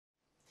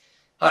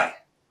Hi,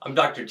 I'm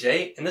Dr.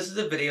 J, and this is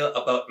a video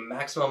about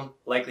maximum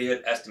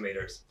likelihood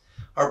estimators.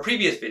 Our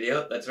previous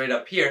video, that's right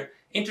up here,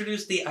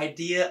 introduced the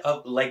idea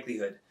of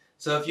likelihood.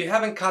 So if you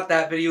haven't caught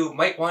that video, you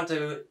might want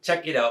to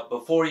check it out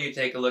before you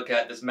take a look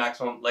at this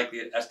maximum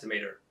likelihood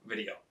estimator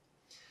video.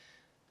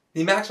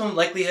 The maximum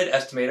likelihood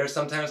estimator,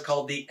 sometimes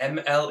called the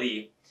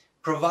MLE,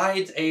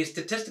 provides a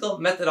statistical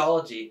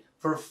methodology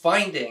for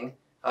finding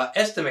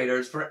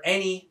estimators for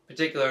any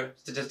particular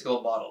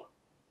statistical model.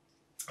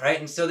 Right,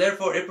 and so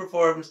therefore it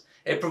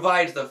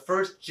provides the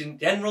first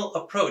general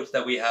approach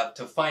that we have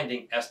to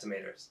finding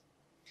estimators.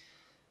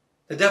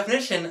 The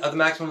definition of the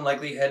maximum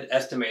likelihood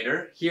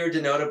estimator, here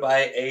denoted by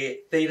a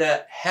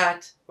theta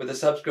hat with a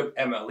subscript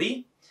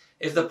MLE,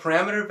 is the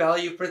parameter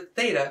value for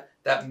theta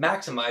that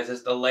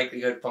maximizes the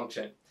likelihood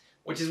function,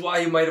 which is why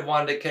you might have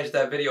wanted to catch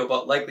that video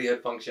about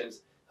likelihood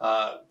functions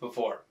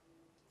before.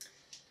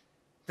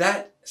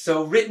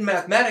 So written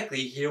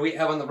mathematically, here we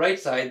have on the right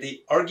side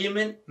the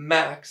argument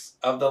max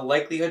of the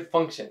likelihood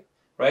function,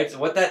 right? So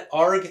what that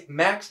arg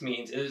max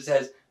means is it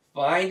says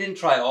find and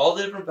try all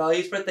the different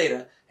values for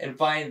theta and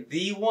find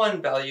the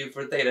one value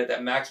for theta that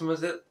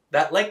maximizes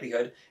that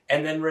likelihood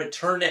and then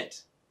return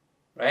it,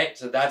 right?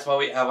 So that's why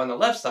we have on the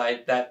left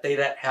side that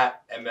theta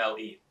hat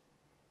MLE.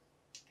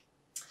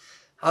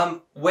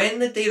 When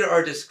the data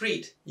are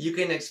discrete, you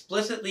can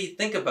explicitly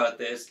think about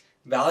this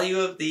value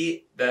of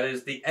the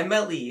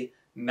MLE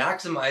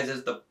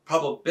maximizes the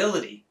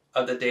probability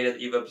of the data that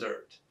you've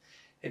observed.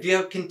 If you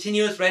have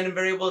continuous random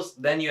variables,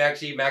 then you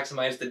actually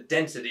maximize the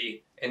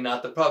density and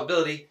not the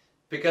probability,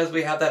 because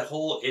we have that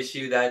whole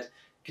issue that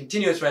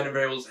continuous random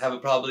variables have a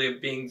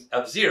probability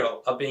of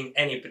zero of being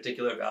any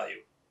particular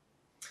value.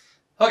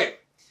 Okay,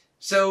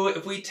 so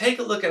if we take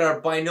a look at our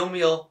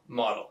binomial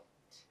model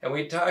and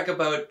we talk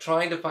about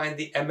trying to find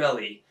the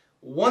MLE,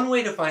 one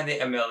way to find the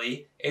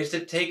MLE is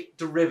to take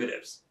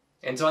derivatives.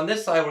 And so on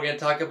this slide, we're going to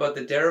talk about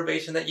the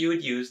derivation that you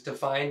would use to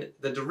find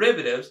the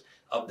derivatives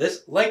of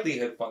this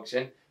likelihood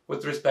function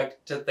with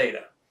respect to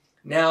theta.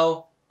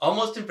 Now,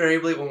 almost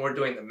invariably when we're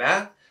doing the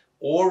math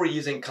or we're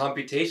using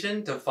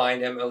computation to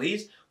find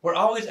MLEs, we're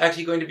always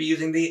actually going to be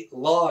using the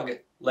log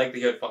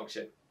likelihood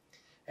function.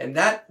 And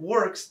that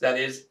works, that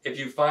is, if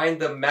you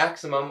find the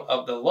maximum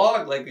of the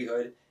log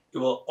likelihood, it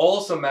will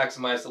also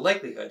maximize the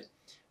likelihood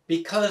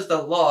because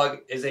the log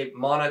is a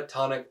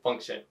monotonic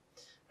function.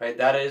 Right?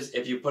 That is,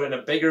 if you put in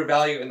a bigger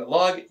value in the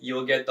log,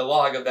 you'll get the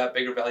log of that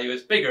bigger value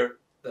is bigger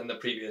than the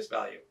previous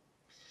value.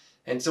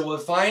 And so we'll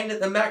find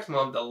the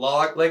maximum of the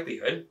log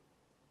likelihood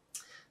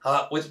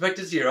with respect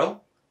to 0.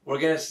 We're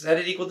going to set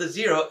it equal to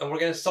 0 and we're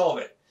going to solve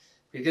it.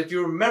 Because if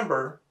you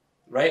remember,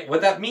 right,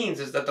 what that means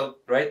is that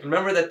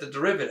remember that the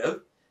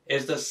derivative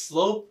is the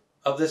slope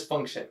of this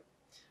function.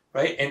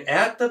 Right? And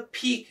at the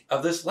peak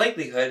of this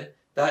likelihood,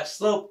 that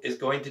slope is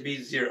going to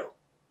be 0.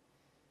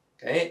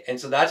 Okay, and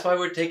so that's why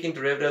we're taking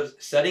derivatives,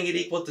 setting it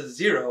equal to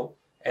 0,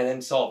 and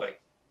then solving.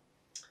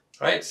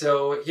 Right,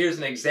 so here's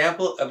an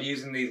example of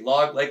using the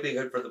log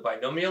likelihood for the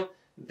binomial.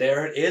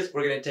 There it is.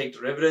 We're going to take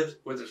derivatives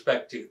with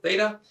respect to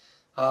theta.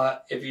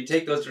 If you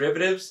take those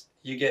derivatives,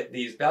 you get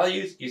these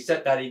values. You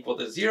set that equal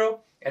to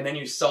 0, and then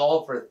you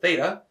solve for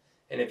theta.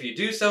 And if you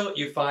do so,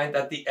 you find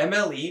that the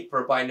MLE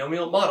for a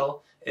binomial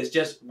model is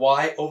just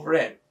y over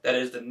n. That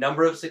is the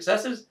number of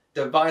successes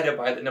divided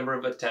by the number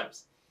of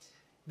attempts.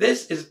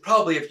 This is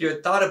probably, if you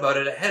had thought about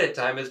it ahead of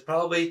time, is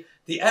probably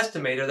the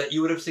estimator that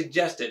you would have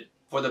suggested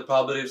for the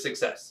probability of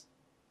success.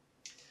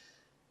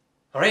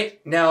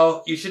 Alright,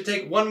 now you should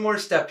take one more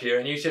step here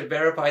and you should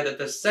verify that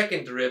the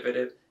second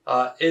derivative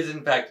is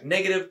in fact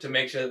negative to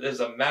make sure that there's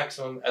a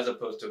maximum as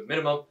opposed to a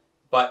minimum,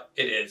 but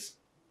it is.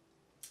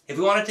 If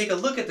we want to take a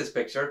look at this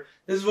picture,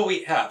 this is what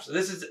we have. So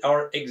this is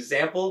our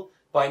example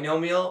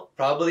binomial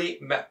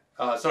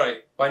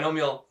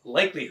binomial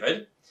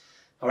likelihood.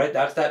 Alright,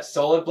 that's that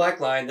solid black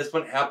line. This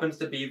one happens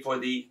to be for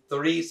the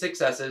 3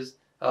 successes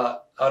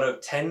out of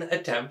 10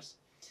 attempts.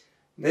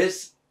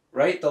 This,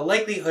 right, the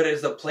likelihood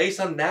is the place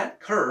on that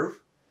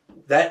curve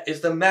that is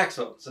the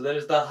maximum. So that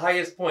is the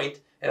highest point,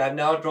 and I've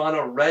now drawn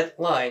a red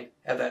line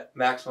at that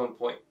maximum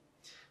point.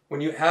 When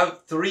you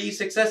have 3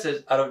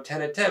 successes out of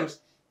 10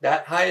 attempts,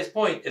 that highest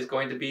point is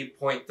going to be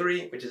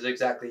 0.3, which is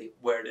exactly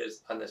where it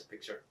is on this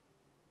picture.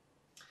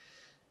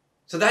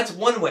 So that's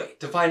one way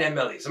to find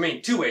MLEs. I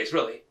mean, 2 ways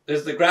really.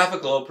 There's the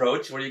graphical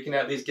approach where you can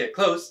at least get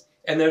close,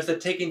 and there's the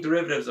taking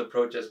derivatives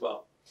approach as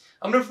well.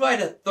 I'm going to provide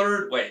a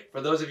third way for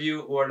those of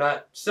you who are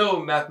not so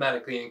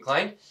mathematically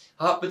inclined,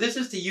 but this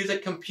is to use a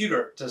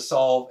computer to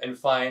solve and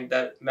find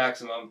that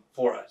maximum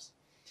for us.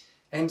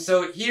 And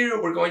so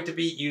here we're going to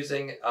be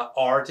using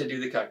R to do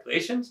the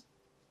calculations.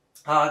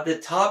 The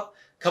top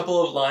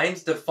couple of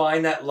lines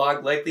define that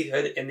log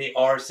likelihood in the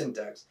R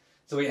syntax.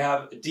 So we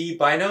have d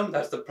binom,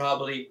 that's the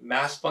probability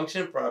mass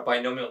function for our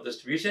binomial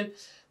distribution.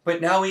 But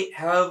now we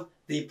have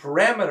the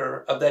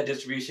parameter of that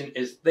distribution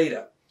is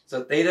theta.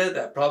 So theta,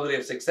 that probability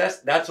of success,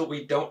 that's what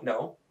we don't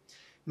know.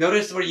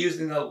 Notice we're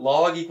using the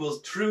log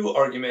equals true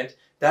argument.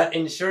 That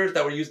ensures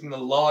that we're using the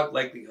log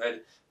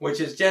likelihood,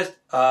 which is just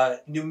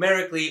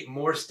numerically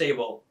more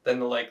stable than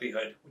the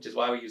likelihood, which is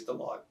why we use the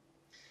log.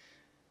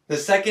 The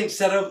second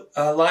set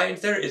of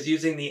lines there is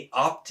using the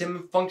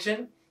optim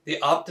function. The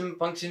optim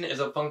function is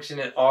a function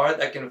in R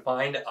that can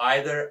find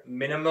either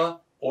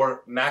minima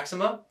or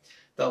maxima.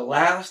 The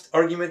last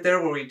argument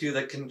there where we do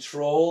the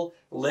control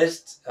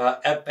list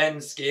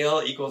fn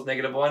scale equals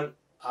 -1.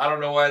 I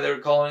don't know why they're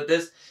calling it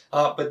this,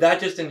 but that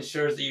just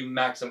ensures that you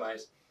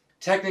maximize.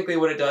 Technically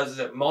what it does is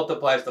it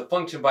multiplies the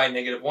function by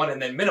 -1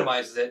 and then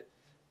minimizes it,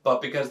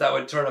 but because that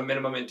would turn a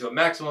minimum into a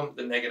maximum,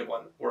 the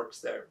 -1 works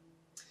there.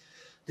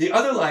 The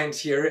other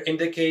lines here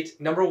indicate,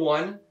 number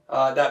one,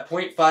 that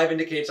 0.5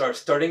 indicates our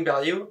starting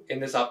value in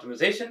this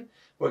optimization.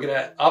 We're going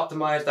to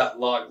optimize that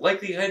log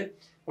likelihood.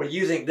 We're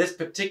using this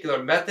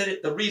particular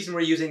method. The reason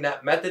we're using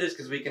that method is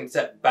because we can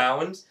set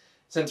bounds.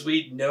 Since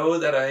we know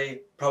that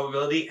a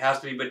probability has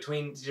to be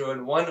between 0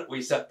 and 1,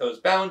 we set those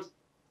bounds.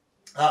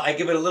 I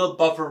give it a little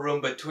buffer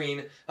room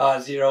between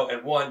 0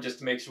 and 1 just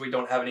to make sure we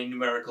don't have any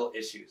numerical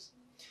issues.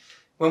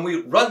 When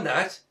we run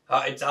that,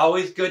 it's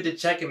always good to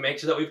check and make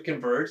sure that we've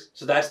converged.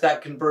 So that's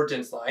that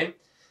convergence line.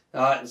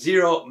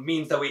 0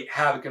 means that we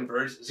have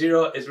converged.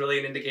 0 is really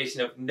an indication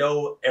of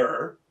no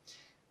error.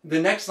 The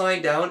next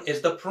line down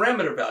is the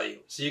parameter value.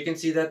 So you can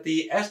see that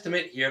the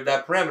estimate here of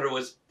that parameter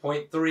was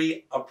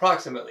 0.3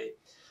 approximately.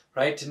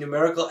 Right? To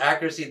numerical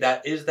accuracy,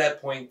 that is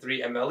that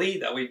 0.3 MLE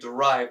that we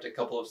derived a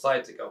couple of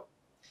slides ago.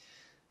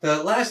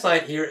 The last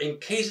line here, in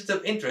cases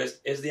of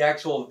interest, is the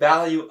actual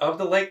value of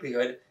the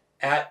likelihood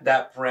at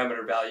that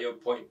parameter value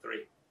of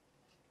 0.3.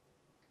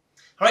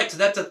 Alright, so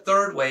that's a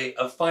third way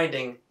of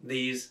finding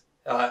these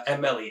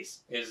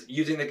MLEs, is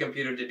using the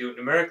computer to do it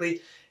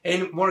numerically.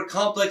 In more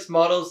complex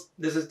models,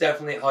 this is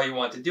definitely how you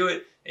want to do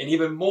it. In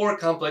even more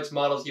complex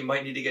models, you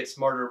might need to get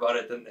smarter about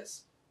it than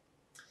this.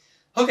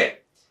 Okay,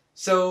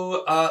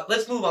 so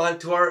let's move on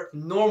to our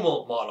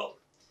normal model.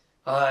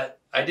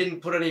 I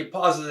didn't put any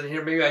pauses in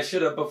here, maybe I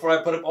should have before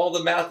I put up all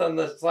the math on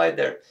the slide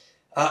there.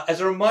 As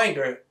a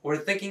reminder, we're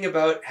thinking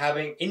about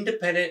having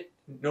independent,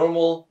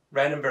 normal,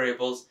 random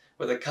variables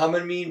with a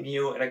common mean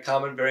mu and a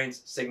common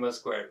variance sigma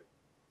squared.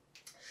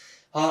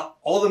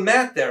 All the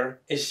math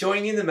there is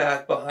showing you the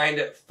math behind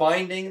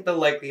finding the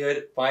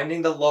likelihood,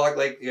 finding the log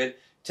likelihood,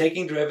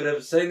 taking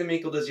derivatives, setting them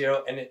equal to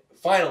 0, and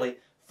finally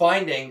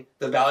finding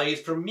the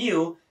values for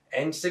mu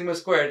and sigma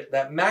squared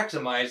that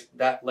maximize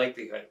that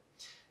likelihood.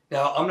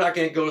 Now, I'm not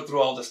going to go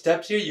through all the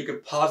steps here. You can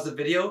pause the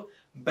video.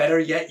 Better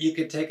yet, you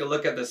could take a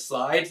look at the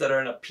slides that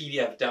are in a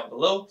PDF down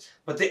below.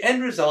 But the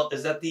end result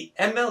is that the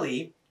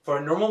MLE for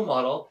a normal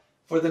model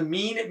for the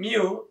mean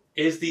mu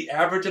is the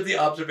average of the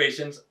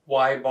observations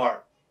y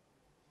bar.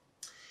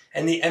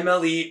 And the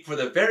MLE for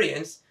the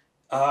variance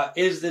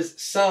is this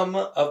sum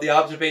of the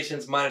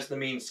observations minus the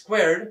mean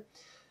squared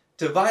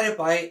divided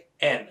by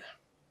n.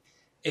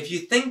 If you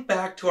think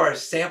back to our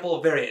sample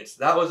variance,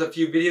 that was a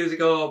few videos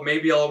ago,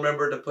 maybe I'll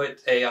remember to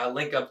put a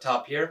link up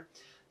top here.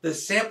 The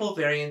sample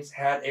variance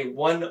had a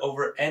 1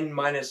 over n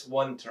minus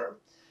 1 term.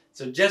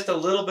 So just a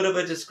little bit of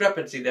a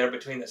discrepancy there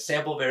between the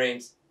sample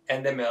variance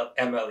and the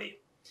MLE.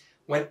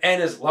 When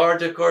n is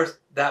large, of course,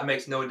 that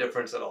makes no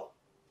difference at all.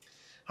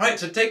 Alright,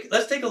 so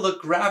let's take a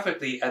look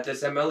graphically at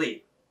this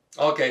MLE.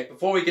 Okay,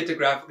 before we get to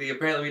graphically,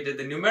 apparently we did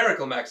the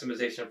numerical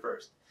maximization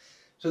first.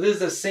 So this is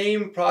the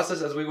same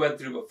process as we went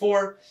through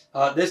before.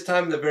 This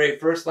time, the very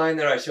first line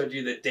there, I showed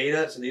you the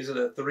data. So these are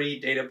the 3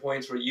 data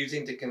points we're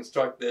using to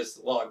construct this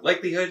log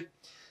likelihood.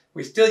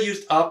 We still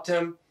used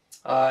optim.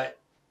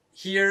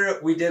 Here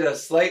we did a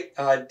slight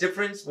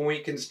difference when we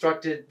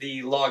constructed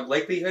the log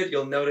likelihood.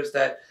 You'll notice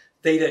that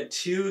theta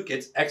 2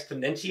 gets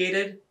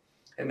exponentiated,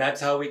 and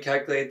that's how we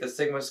calculate the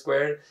sigma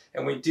squared.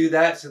 And we do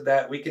that so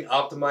that we can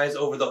optimize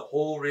over the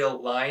whole real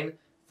line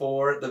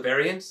for the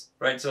variance,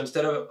 right? So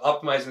instead of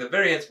optimizing the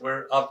variance,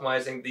 we're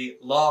optimizing the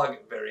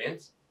log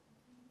variance.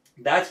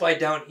 That's why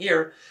down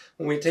here,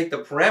 when we take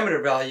the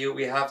parameter value,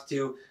 we have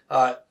to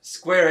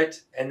square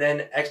it and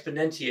then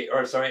exponentiate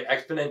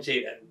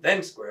and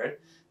then square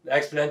it. The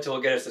exponential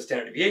will get us the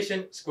standard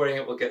deviation, squaring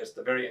it will get us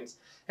the variance.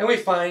 And we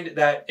find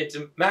that it's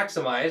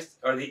maximized,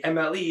 or the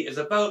MLE is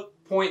about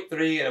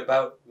 0.3 and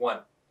about 1.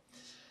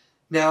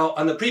 Now,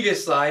 on the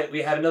previous slide,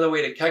 we had another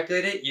way to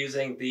calculate it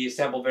using the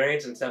sample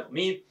variance and sample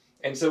mean.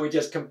 And so we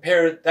just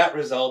compared that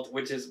result,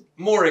 which is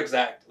more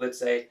exact, let's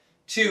say,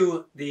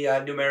 to the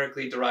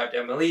numerically derived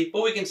MLE.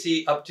 But we can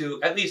see up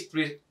to at least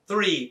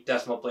three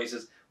decimal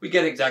places, we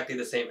get exactly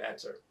the same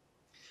answer.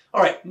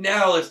 All right,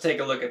 now let's take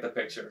a look at the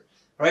picture.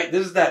 Right,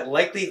 this is that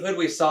likelihood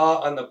we saw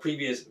on the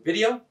previous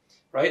video.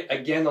 Right,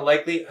 again, the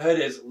likelihood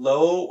is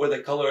low where the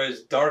color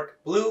is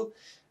dark blue,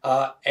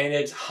 and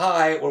it's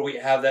high where we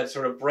have that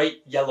sort of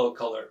bright yellow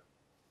color.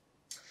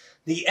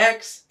 The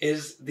X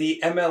is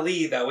the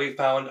MLE that we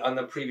found on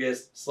the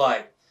previous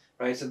slide,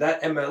 right? So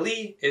that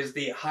MLE is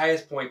the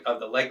highest point of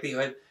the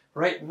likelihood,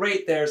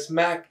 right there,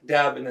 smack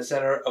dab in the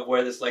center of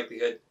where this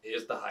likelihood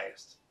is the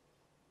highest.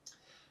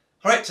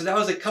 All right, so that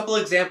was a couple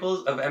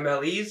examples of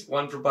MLEs,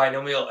 one for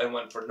binomial and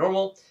one for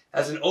normal.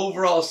 As an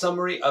overall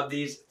summary of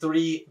these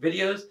 3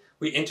 videos,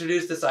 we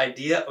introduced this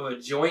idea of a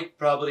joint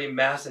probability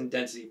mass and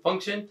density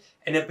function,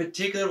 and in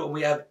particular when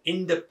we have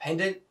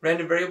independent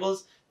random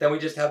variables, then we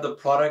just have the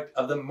product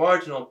of the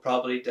marginal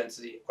probability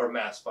density or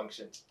mass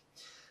functions.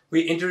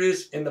 We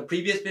introduced in the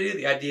previous video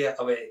the idea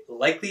of a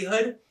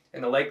likelihood,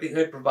 and the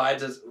likelihood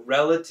provides us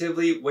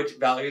relatively which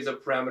values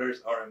of parameters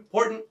are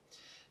important.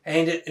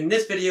 And in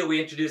this video, we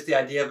introduced the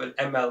idea of an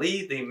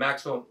MLE, the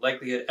maximum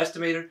likelihood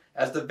estimator,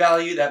 as the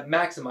value that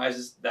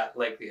maximizes that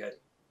likelihood.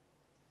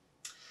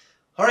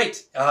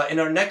 Alright, in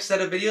our next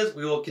set of videos,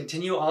 we will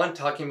continue on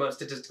talking about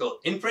statistical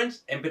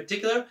inference. In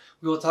particular,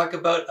 we will talk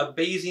about a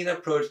Bayesian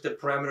approach to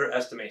parameter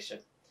estimation.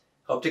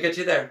 Hope to get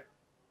you there.